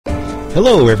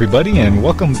Hello everybody and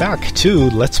welcome back to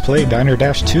Let's Play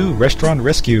Diner-2 Restaurant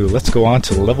Rescue. Let's go on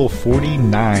to level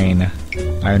 49.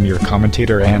 I am your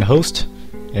commentator and host,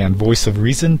 and voice of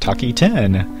reason,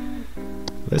 Takiten.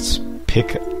 Let's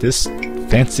pick this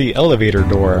fancy elevator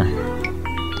door.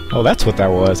 Oh, that's what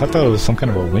that was. I thought it was some kind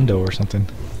of a window or something.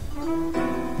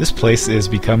 This place is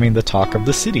becoming the talk of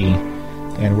the city,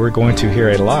 and we're going to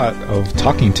hear a lot of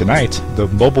talking tonight. The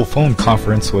mobile phone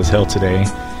conference was held today,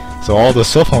 so all the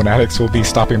cell phone addicts will be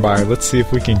stopping by. Let's see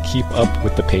if we can keep up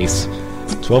with the pace.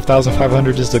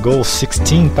 12,500 is the goal,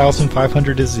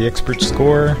 16,500 is the expert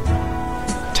score.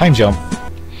 Time jump.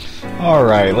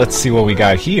 Alright, let's see what we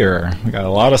got here. We got a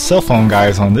lot of cell phone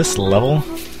guys on this level.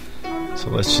 So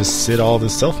let's just sit all the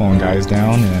cell phone guys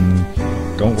down and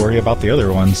don't worry about the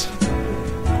other ones.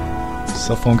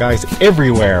 Cell phone guys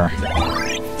everywhere.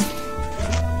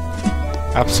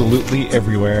 Absolutely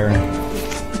everywhere.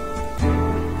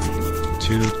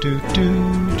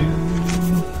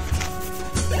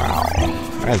 Wow,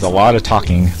 that is a lot of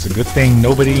talking. It's a good thing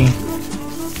nobody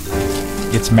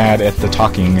gets mad at the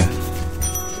talking.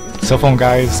 Cell phone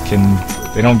guys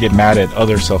they don't get mad at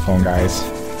other cell phone guys.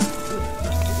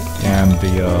 And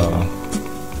the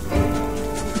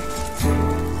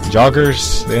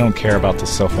joggers, they don't care about the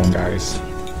cell phone guys.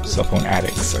 Cell phone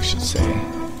addicts, I should say.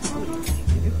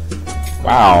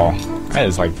 Wow, that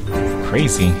is like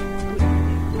crazy.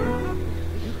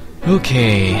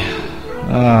 Okay,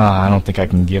 I don't think I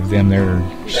can give them their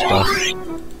stuff.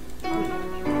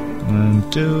 1,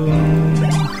 2.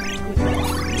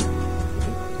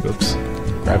 Oops,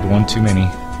 grabbed one too many.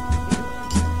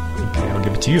 Okay, I'll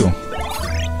give it to you.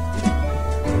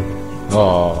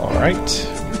 Alright,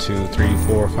 2, 3,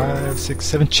 4, 5, 6,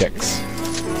 7 checks.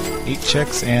 8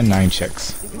 checks and 9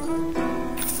 checks.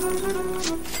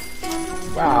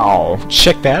 Wow,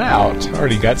 check that out.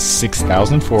 Already got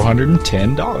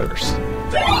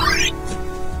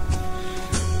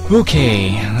 $6,410.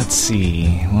 Okay, let's see.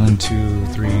 1, 2,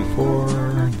 3, 4.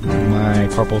 My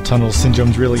carpal tunnel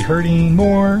syndrome's really hurting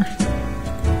more.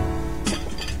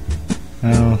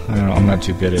 Well, I don't know, I'm not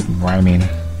too good at rhyming.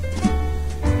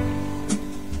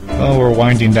 Well, we're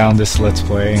winding down this Let's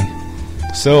Play.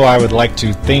 So I would like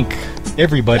to thank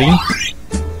everybody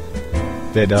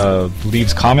that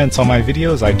leaves comments on my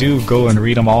videos. I do go and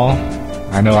read them all.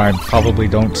 I know I probably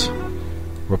don't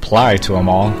reply to them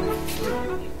all.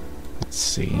 Let's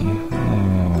see.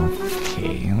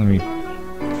 Okay, let me...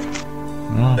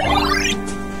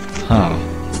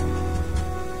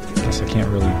 Guess I can't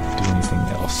really do anything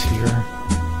else here.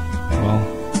 Well,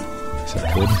 guess I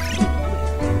could.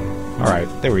 Alright,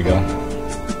 there we go.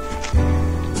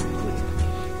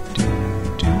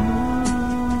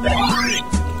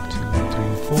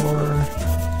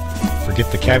 Forget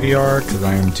the caviar because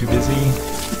I am too busy.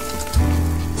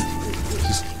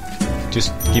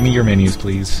 Just give me your menus,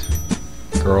 please,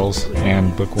 girls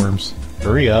and bookworms.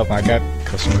 Hurry up! I got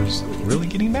customers really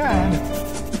getting mad.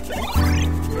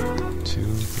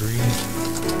 2, 3,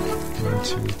 1,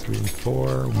 2, 3,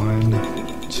 4. 1,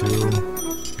 2,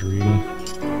 3,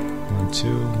 1,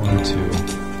 2, 1, 2.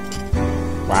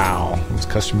 Wow, those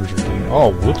customers are getting.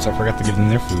 Oh, whoops! I forgot to give them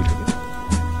their food.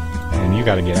 And you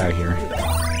gotta get out of here.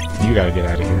 You gotta get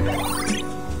out of here.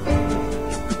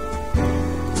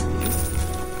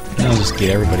 I'll just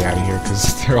get everybody out of here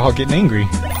because they're all getting angry.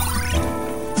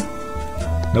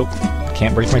 Nope,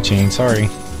 can't break my chain, sorry.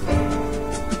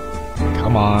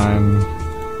 Come on,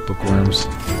 bookworms.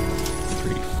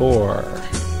 3, 4,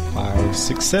 5,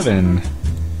 6, 7.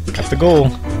 Got the goal.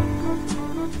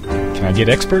 Can I get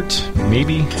expert?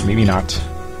 Maybe, maybe not.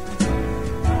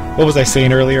 What was I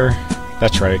saying earlier?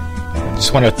 That's right. I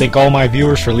just want to thank all my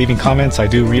viewers for leaving comments. I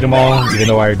do read them all, even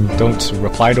though I don't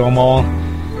reply to them all.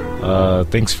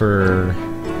 Thanks for...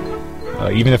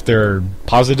 even if they're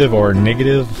positive or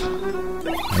negative,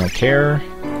 I don't care.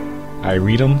 I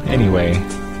read them anyway.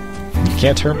 You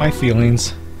can't hurt my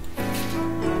feelings,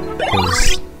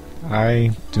 because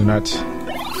I do not...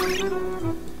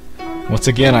 Once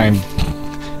again, I'm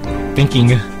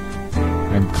thinking...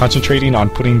 I'm concentrating on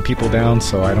putting people down,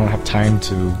 so I don't have time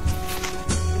to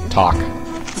talk.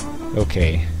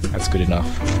 Okay, that's good enough.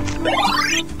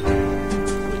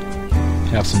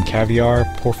 Have some caviar,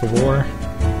 por favor.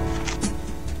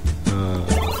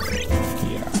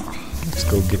 Yeah, let's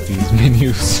go get these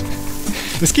menus.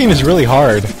 This game is really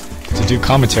hard to do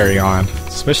commentary on,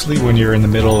 especially when you're in the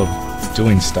middle of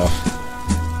doing stuff.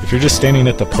 If you're just standing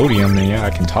at the podium, then yeah, I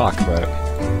can talk, but...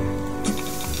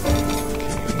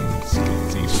 Okay, let's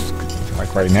get these...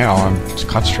 Like right now, I'm just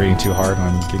concentrating too hard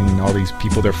on getting all these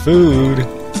people their food.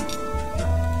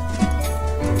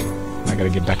 I gotta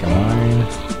get back in line.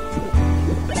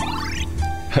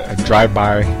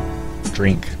 Drive-by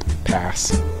drink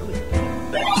pass.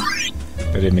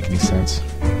 That didn't make any sense.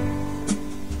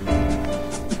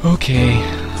 Okay.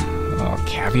 Oh,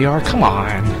 caviar, come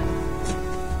on.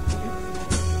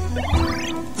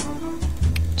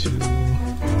 2.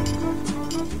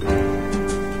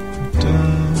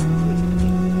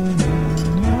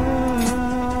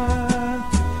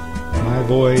 My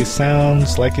voice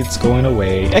sounds like it's going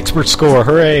away. Expert score,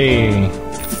 hooray! I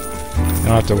don't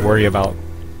have to worry about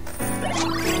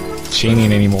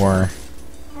chaining anymore.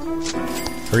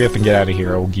 Hurry up and get out of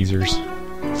here, old geezers. 4,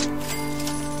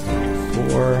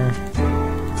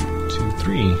 2,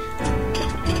 3.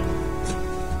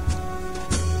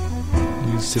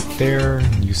 You sit there,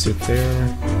 you sit there,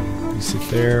 you sit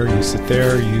there, you sit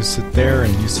there, you sit there,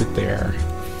 and you sit there.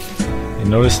 And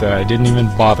notice that I didn't even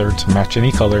bother to match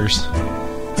any colors.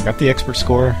 I got the expert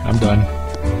score, I'm done.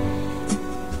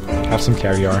 Have some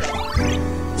caviar.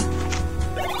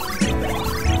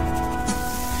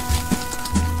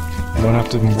 I don't have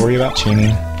to worry about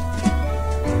chaining.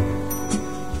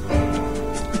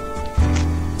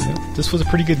 Yep, this was a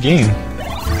pretty good game.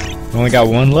 I only got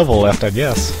one level left, I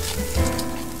guess.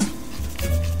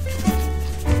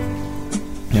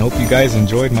 I hope you guys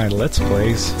enjoyed my Let's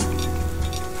Plays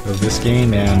of this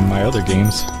game and my other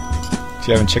games. If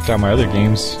you haven't checked out my other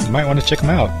games, you might want to check them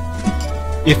out.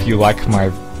 If you like my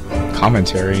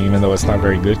commentary, even though it's not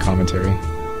very good commentary.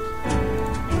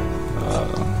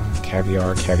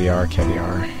 Caviar, caviar,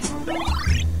 caviar.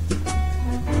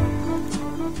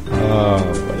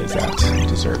 What is that?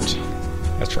 Dessert.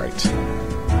 That's right.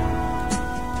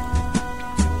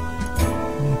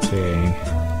 Okay.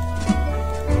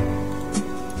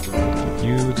 Give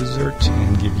you dessert,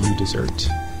 and give you dessert,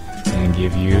 and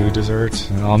give you dessert.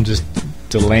 And I'm just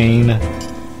delaying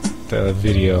the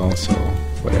video, so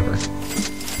whatever.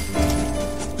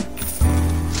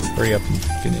 Hurry up and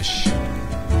finish.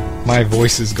 My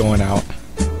voice is going out.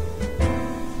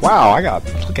 Wow,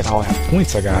 look at all that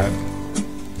points I got.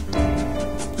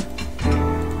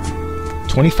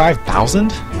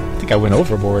 25,000? I think I went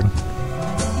overboard.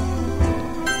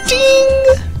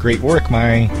 Ding! Great work,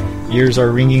 my ears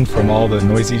are ringing from all the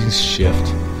noisy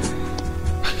shift.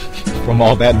 From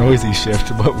all that noisy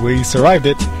shift, but we survived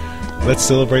it. Let's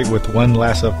celebrate with one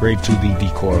last upgrade to the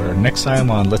decor. Next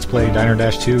time on Let's Play Diner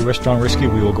Dash 2 Restaurant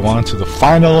Rescue, we will go on to the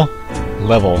final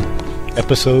level.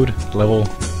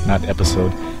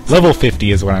 Level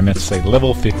 50 is what I meant to say.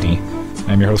 Level 50.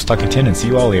 I'm your host, Takiten, and see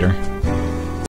you all later.